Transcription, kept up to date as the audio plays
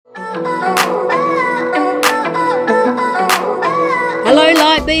Hello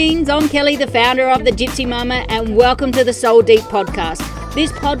Light Beans, I'm Kelly, the founder of The Gypsy Mama, and welcome to the Soul Deep podcast.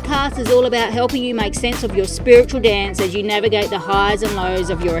 This podcast is all about helping you make sense of your spiritual dance as you navigate the highs and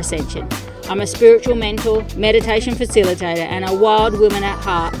lows of your ascension. I'm a spiritual mentor, meditation facilitator, and a wild woman at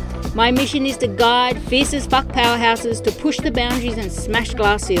heart. My mission is to guide fierce as fuck powerhouses to push the boundaries and smash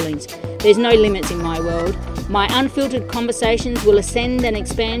glass ceilings. There's no limits in my world. My unfiltered conversations will ascend and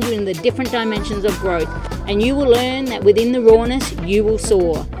expand you in the different dimensions of growth, and you will learn that within the rawness, you will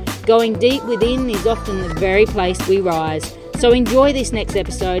soar. Going deep within is often the very place we rise. So enjoy this next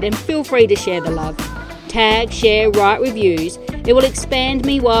episode and feel free to share the love. Tag, share, write reviews. It will expand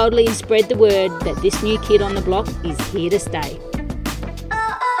me wildly and spread the word that this new kid on the block is here to stay.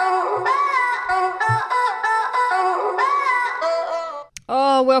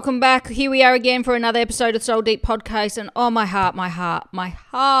 Oh, welcome back. Here we are again for another episode of Soul Deep Podcast. And oh, my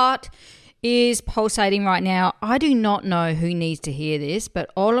heart is pulsating right now. I do not know who needs to hear this, but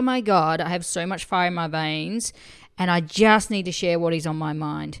oh my God, I have so much fire in my veins and I just need to share what is on my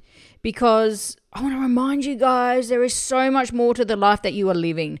mind, because I want to remind you guys there is so much more to the life that you are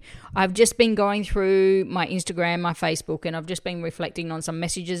living. I've just been going through my Instagram, my Facebook, and I've just been reflecting on some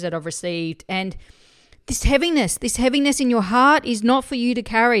messages that I've received, and this heaviness in your heart is not for you to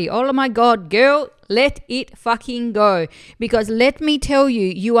carry. Oh my God, girl, let it fucking go. Because let me tell you,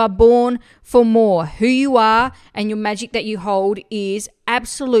 you are born for more. Who you are and your magic that you hold is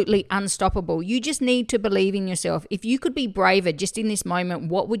absolutely unstoppable. You just need to believe in yourself. If you could be braver just in this moment,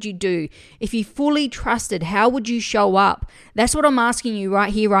 what would you do? If you fully trusted, how would you show up? That's what I'm asking you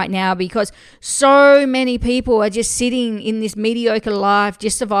right here, right now, because so many people are just sitting in this mediocre life,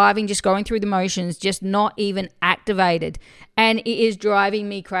 just surviving, just going through the motions, just not even activated. And it is driving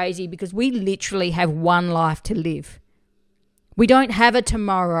me crazy because we literally have one life to live. We don't have a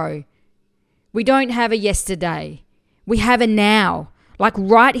tomorrow. We don't have a yesterday. We have a now. Like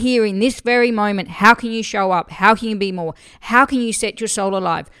right here in this very moment, how can you show up? How can you be more? How can you set your soul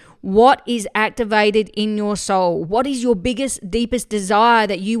alive? What is activated in your soul? What is your biggest, deepest desire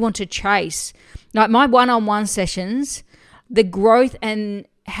that you want to chase? Like my one-on-one sessions, the growth and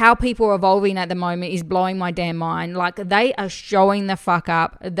how people are evolving at the moment is blowing my damn mind. Like they are showing the fuck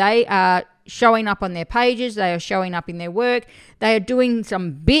up. They are showing up on their pages. They are showing up in their work. They are doing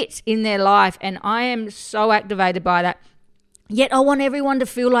some bits in their life, and I am so activated by that. Yet I want everyone to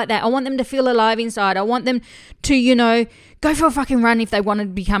feel like that. I want them to feel alive inside. I want them to, go for a fucking run if they want to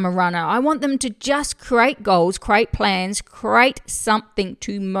become a runner. I want them to just create goals, create plans, create something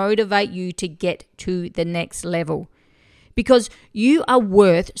to motivate you to get to the next level. Because you are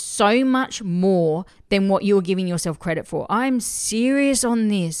worth so much more than what you are giving yourself credit for. I'm serious on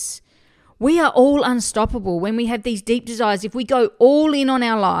this. We are all unstoppable when we have these deep desires. If we go all in on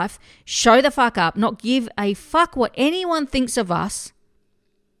our life, show the fuck up, not give a fuck what anyone thinks of us,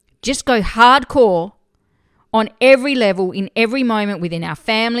 just go hardcore on every level, in every moment, within our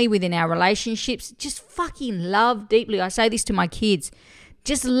family, within our relationships, just fucking love deeply. I say this to my kids.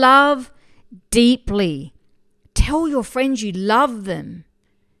 Just love deeply. Tell your friends you love them.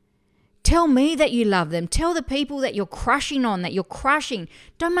 Tell me that you love them. Tell the people that you're crushing on, that you're crushing.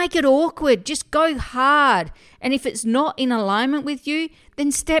 Don't make it awkward. Just go hard. And if it's not in alignment with you,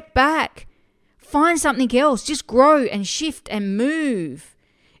 then step back. Find something else. Just grow and shift and move.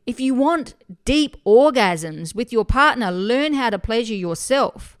 If you want deep orgasms with your partner, learn how to pleasure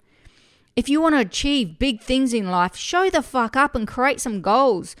yourself. If you want to achieve big things in life, show the fuck up and create some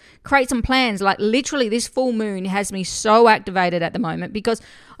goals, create some plans. Like literally this full moon has me so activated at the moment because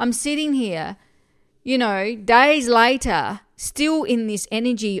I'm sitting here, days later, still in this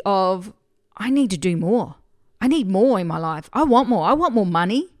energy of I need to do more. I need more in my life. I want more. I want more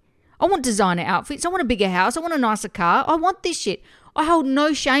money. I want designer outfits. I want a bigger house. I want a nicer car. I want this shit. I hold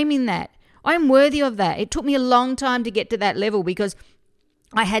no shame in that. I am worthy of that. It took me a long time to get to that level because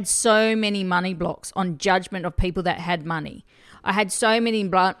I had so many money blocks on judgment of people that had money. I had so many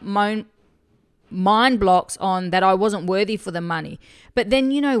mind blocks on that I wasn't worthy for the money. But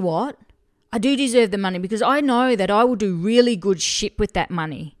then you know what? I do deserve the money because I know that I will do really good shit with that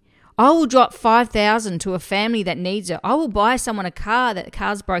money. I will drop $5,000 to a family that needs it. I will buy someone a car that the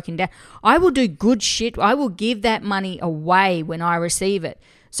car's broken down. I will do good shit. I will give that money away when I receive it.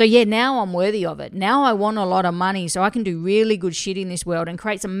 So yeah, now I'm worthy of it. Now I want a lot of money so I can do really good shit in this world and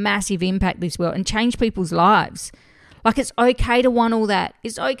create some massive impact in this world and change people's lives. Like it's okay to want all that.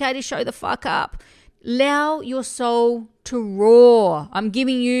 It's okay to show the fuck up. Allow your soul to roar. I'm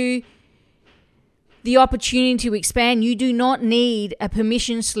giving you the opportunity to expand. You do not need a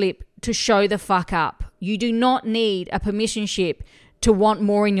permission slip to show the fuck up. You do not need a permission slip to want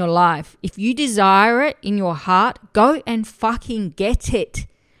more in your life. If you desire it in your heart, go and fucking get it.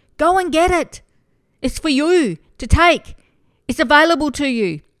 Go and get it. It's for you to take. It's available to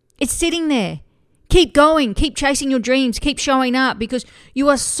you. It's sitting there. Keep going. Keep chasing your dreams. Keep showing up because you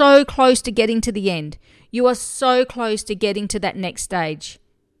are so close to getting to the end. You are so close to getting to that next stage.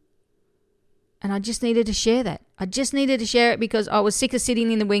 And I just needed to share that. I just needed to share it because I was sick of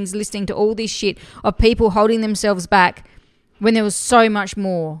sitting in the wings listening to all this shit of people holding themselves back when there was so much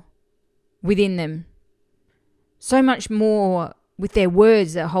more within them. So much more with their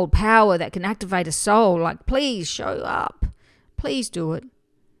words that hold power, that can activate a soul. Like, please show up. Please do it.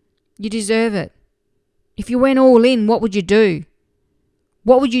 You deserve it. If you went all in, what would you do?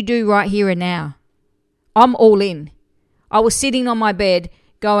 What would you do right here and now? I'm all in. I was sitting on my bed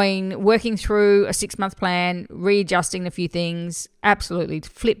working through a 6-month plan, readjusting a few things, absolutely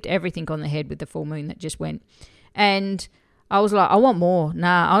flipped everything on the head with the full moon that just went. And I was like, I want more.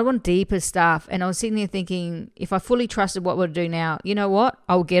 Nah, I want deeper stuff. And I was sitting there thinking, if I fully trusted what would I do now, you know what?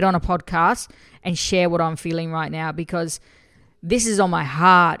 I'll get on a podcast and share what I'm feeling right now because this is on my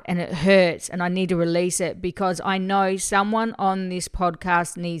heart and it hurts and I need to release it because I know someone on this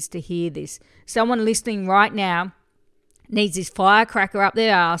podcast needs to hear this. Someone listening right now needs this firecracker up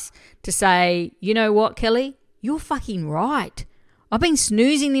their ass to say, you know what, Kelly? You're fucking right. I've been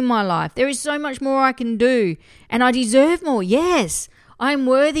snoozing in my life. There is so much more I can do and I deserve more. Yes, I'm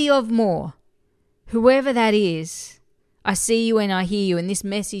worthy of more. Whoever that is, I see you and I hear you and this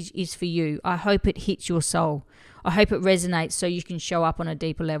message is for you. I hope it hits your soul. I hope it resonates so you can show up on a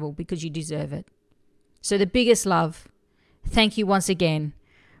deeper level because you deserve it. So the biggest love, thank you once again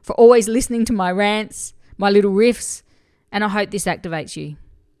for always listening to my rants, my little riffs, and I hope this activates you.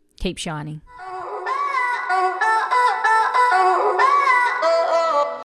 Keep shining.